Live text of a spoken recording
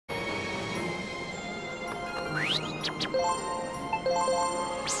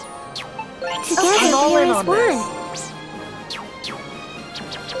Together we are as one.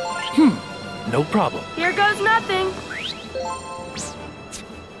 No problem. Here goes nothing.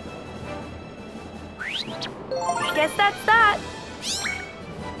 Guess that's that.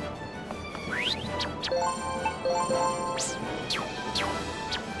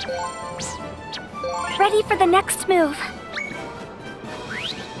 Ready for the next move.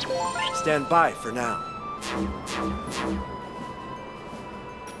 Stand by for now.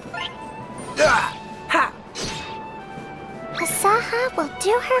 Ha! Asaha will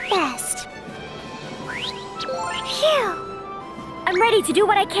do her best. Phew! I'm ready to do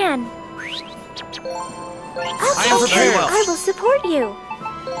what I can. I am prepared. I will support you.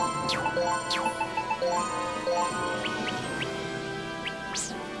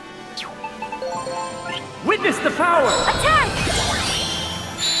 Witness the power! Attack!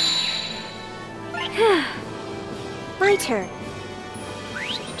 My turn.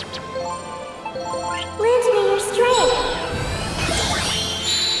 Lend me your strength.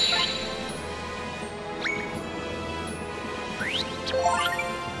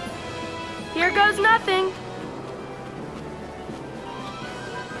 Here goes nothing.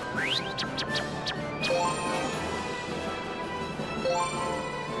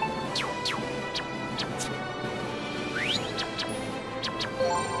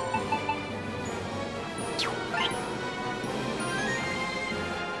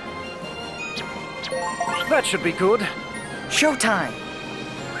 That should be good. Showtime!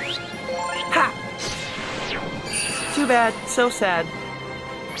 Ha! Too bad, so sad.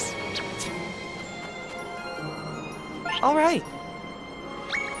 All right.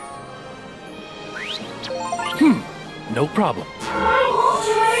 No problem.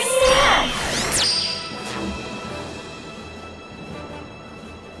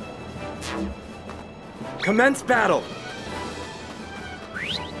 Commence battle.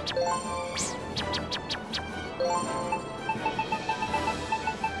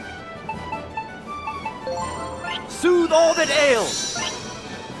 Soothe all that ails.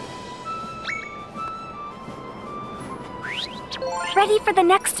 Ready for the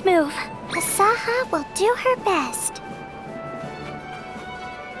next move. Asaha will do her best.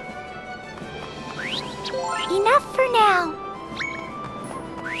 Enough for now.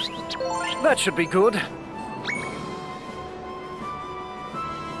 That should be good.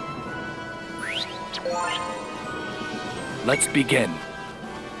 Let's begin.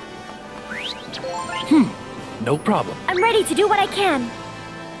 No problem. I'm ready to do what I can.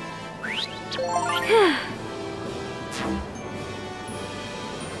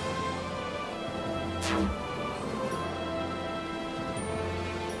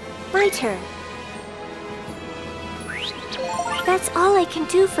 My turn. That's all I can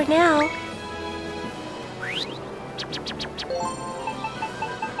do for now.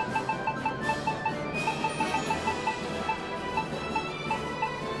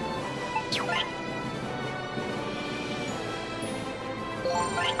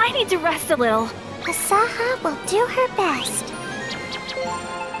 I need to rest a little. Asaha will do her best.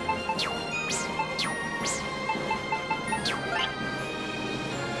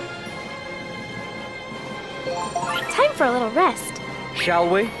 Time for a little rest. Shall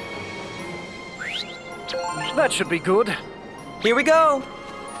we? That should be good. Here we go!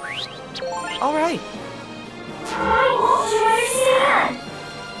 All right. I won't understand.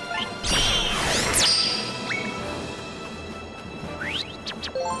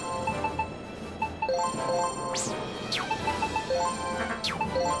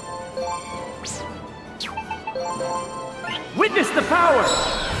 Witness the power!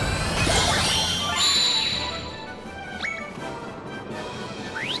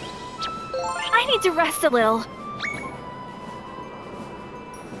 I need to rest a little.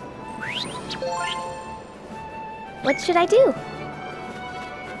 What should I do?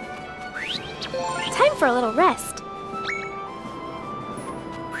 Time for a little rest.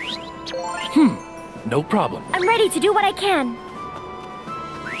 No problem. I'm ready to do what I can.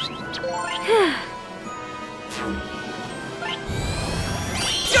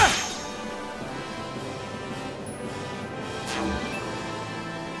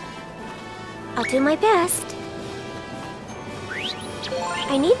 I'll do my best.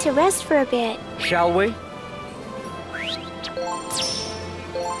 I need to rest for a bit. Shall we?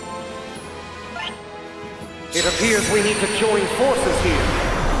 It appears we need to join forces here.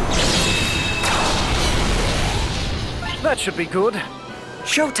 That should be good.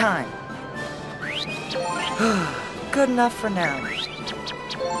 Showtime! Good enough for now.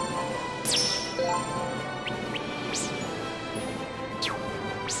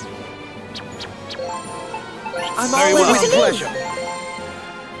 I'm Very all well. in. With pleasure.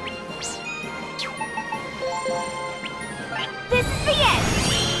 This is the end!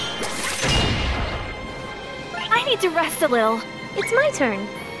 I need to rest a little. It's my turn.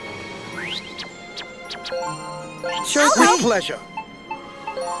 Sure With thing. pleasure.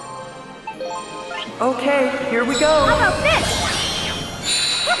 Okay, here we How go. about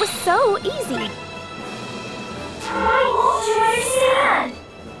this? That was so easy. Why won't you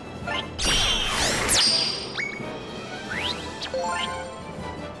understand?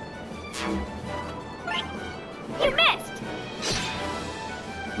 You missed!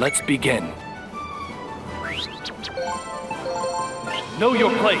 Let's begin. Know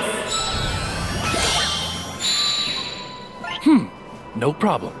your place. No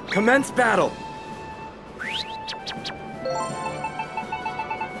problem. Commence battle.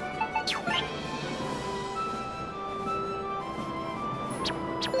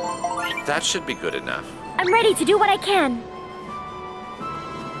 That should be good enough. I'm ready to do what I can.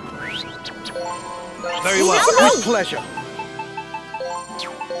 Very well. Leave it to With me. pleasure.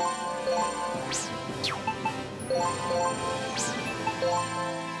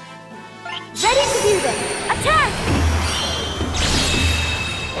 Ready to do this. Attack!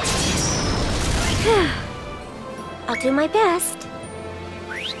 I'll do my best.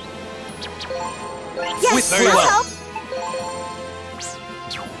 Yes, Very that'll well. help.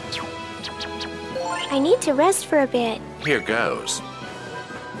 I need to rest for a bit. Here goes.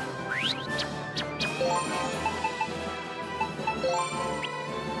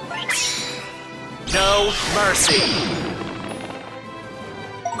 No mercy!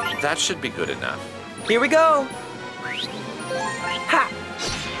 That should be good enough. Here we go. Ha!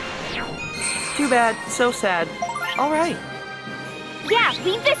 Too bad. So sad. All right. Yeah,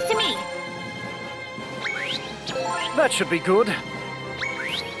 leave this to me. That should be good.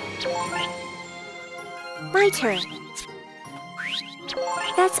 My turn.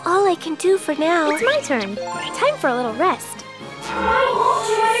 That's all I can do for now. It's my turn. Time for a little rest. Why won't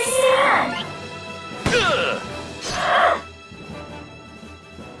you understand?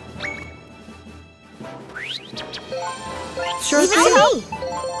 Sure Leave it thing. to me.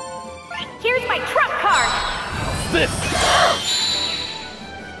 Here's my trump card! This.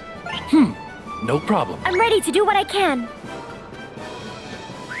 No problem. I'm ready to do what I can.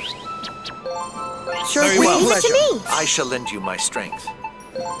 Sure Very thing. well. Leave it to Pleasure. me. I shall lend you my strength.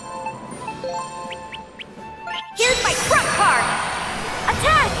 Here's my trump card!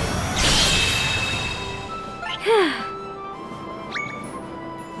 Attack!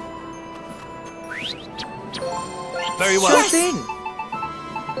 Very Sure well. thing.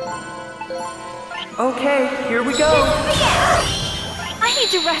 Okay, here we go. I need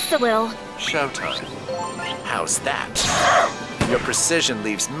to rest a little. Showtime. How's that? Your precision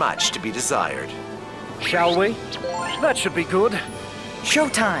leaves much to be desired. Shall we? That should be good.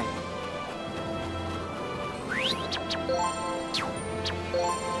 Showtime.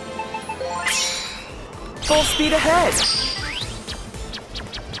 Full speed ahead.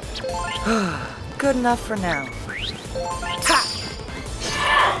 Good enough for now. Ha!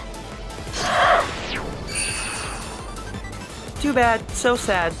 Too bad. So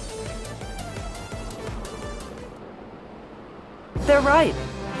sad. They're right.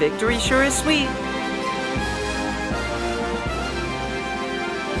 Victory sure is sweet.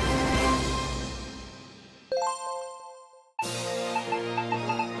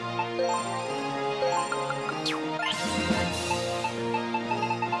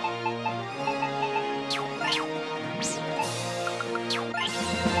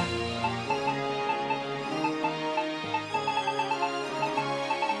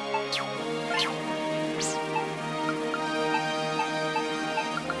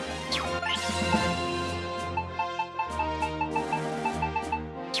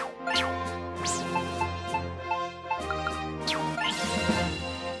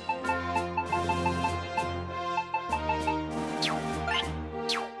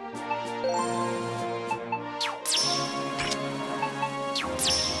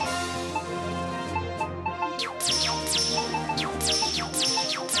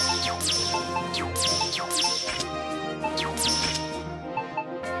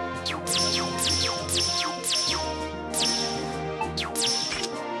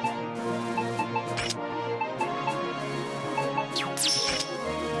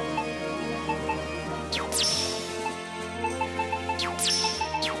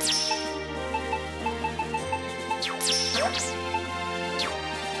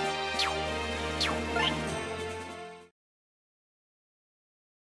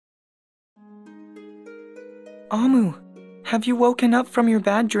 Amu, have you woken up from your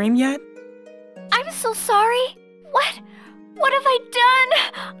bad dream yet? I'm so sorry. What have I done?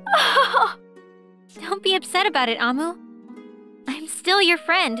 Oh. Don't be upset about it, Amu. I'm still your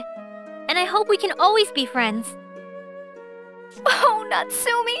friend, and I hope we can always be friends. Oh,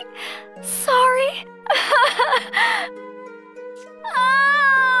 Natsumi. Sorry.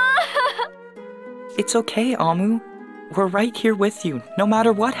 It's okay, Amu. We're right here with you, no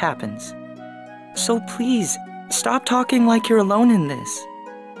matter what happens. So please, stop talking like you're alone in this.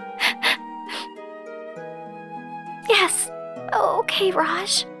 Yes. Okay,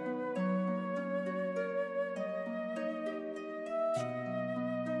 Raj.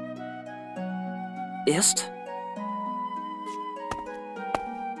 Ist?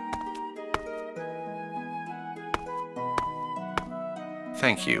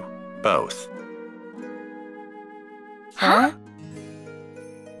 Thank you, both. Huh?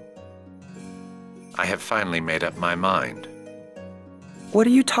 I have finally made up my mind. What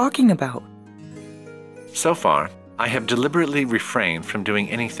are you talking about? So far, I have deliberately refrained from doing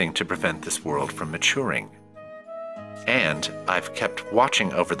anything to prevent this world from maturing. And I've kept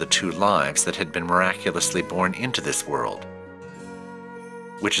watching over the two lives that had been miraculously born into this world,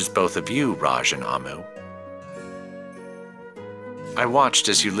 which is both of you, Raj and Amu. I watched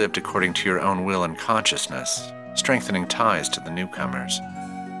as you lived according to your own will and consciousness, strengthening ties to the newcomers.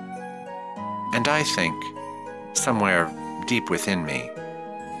 And I think, somewhere deep within me,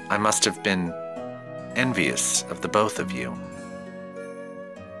 I must have been envious of the both of you.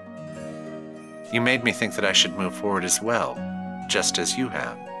 You made me think that I should move forward as well, just as you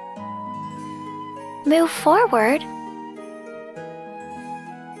have. Move forward?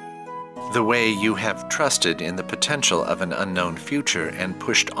 The way you have trusted in the potential of an unknown future and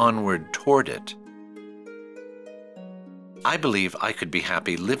pushed onward toward it. I believe I could be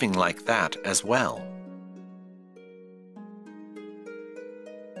happy living like that as well.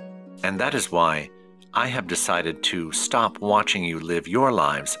 And that is why I have decided to stop watching you live your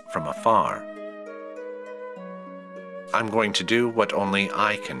lives from afar. I'm going to do what only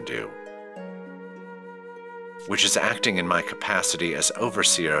I can do, which is acting in my capacity as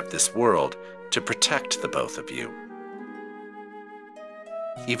overseer of this world to protect the both of you.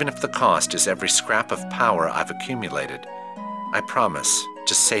 Even if the cost is every scrap of power I've accumulated, I promise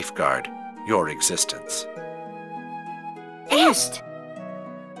to safeguard your existence. Ist!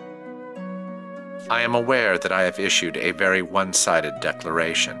 I am aware that I have issued a very one-sided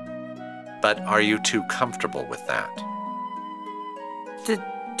declaration, but are you too comfortable with that?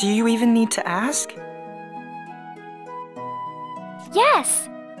 Do you even need to ask? Yes!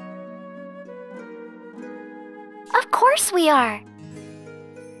 Of course we are!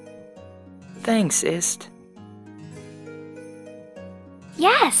 Thanks, Ist.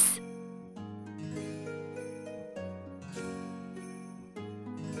 Yes!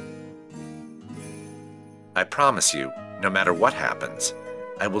 I promise you, no matter what happens,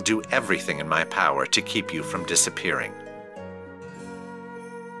 I will do everything in my power to keep you from disappearing.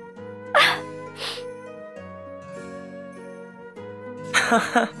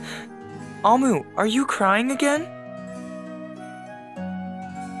 Amu, are you crying again?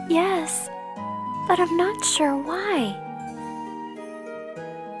 Yes, but I'm not sure why.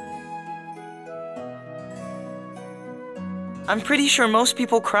 I'm pretty sure most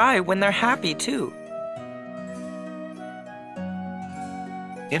people cry when they're happy, too.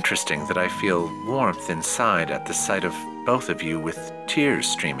 Interesting that I feel warmth inside at the sight of both of you with tears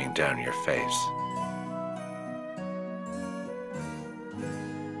streaming down your face.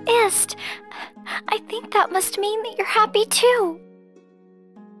 Ist, I think that must mean that you're happy too.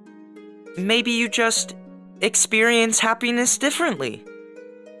 Maybe you just experience happiness differently.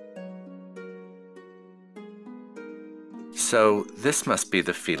 So this must be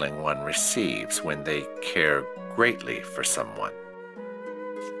the feeling one receives when they care greatly for someone.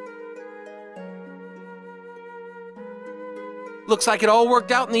 Looks like it all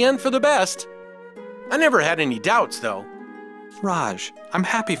worked out in the end for the best. I never had any doubts, though. Raj, I'm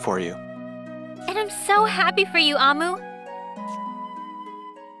happy for you. And I'm so happy for you, Amu.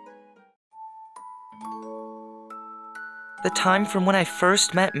 The time from when I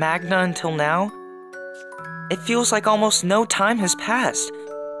first met Magna until now, it feels like almost no time has passed,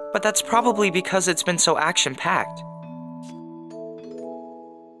 but that's probably because it's been so action-packed.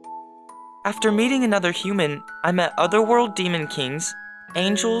 After meeting another human, I met otherworld demon kings,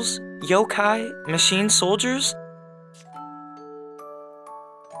 angels, yokai, machine soldiers.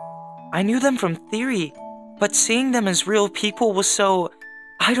 I knew them from theory, but seeing them as real people was so,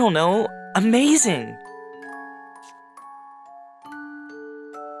 I don't know, amazing.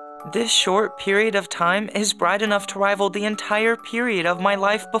 This short period of time is bright enough to rival the entire period of my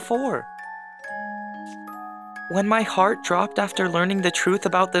life before. When my heart dropped after learning the truth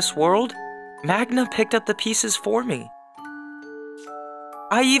about this world, Magna picked up the pieces for me.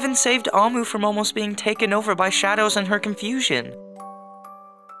 I even saved Amu from almost being taken over by shadows and her confusion.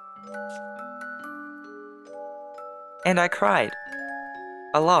 And I cried.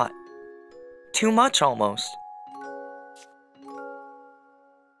 A lot. Too much, almost.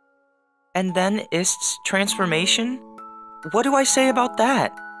 And then Ist's transformation? What do I say about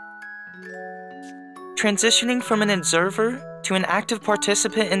that? Transitioning from an observer to an active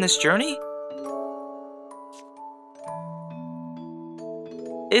participant in this journey?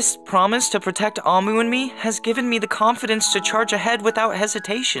 Ist's promise to protect Amu and me has given me the confidence to charge ahead without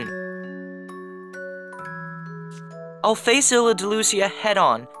hesitation. I'll face Illadelusia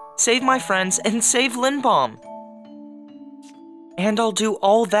head-on, save my friends, and save Lindbaum. And I'll do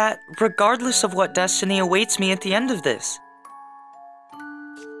all that regardless of what destiny awaits me at the end of this.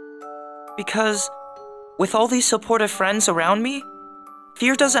 Because, with all these supportive friends around me,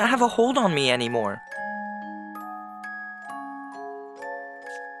 fear doesn't have a hold on me anymore.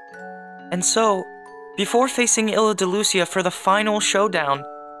 And so, before facing Illadelusia for the final showdown,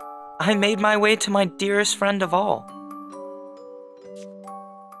 I made my way to my dearest friend of all.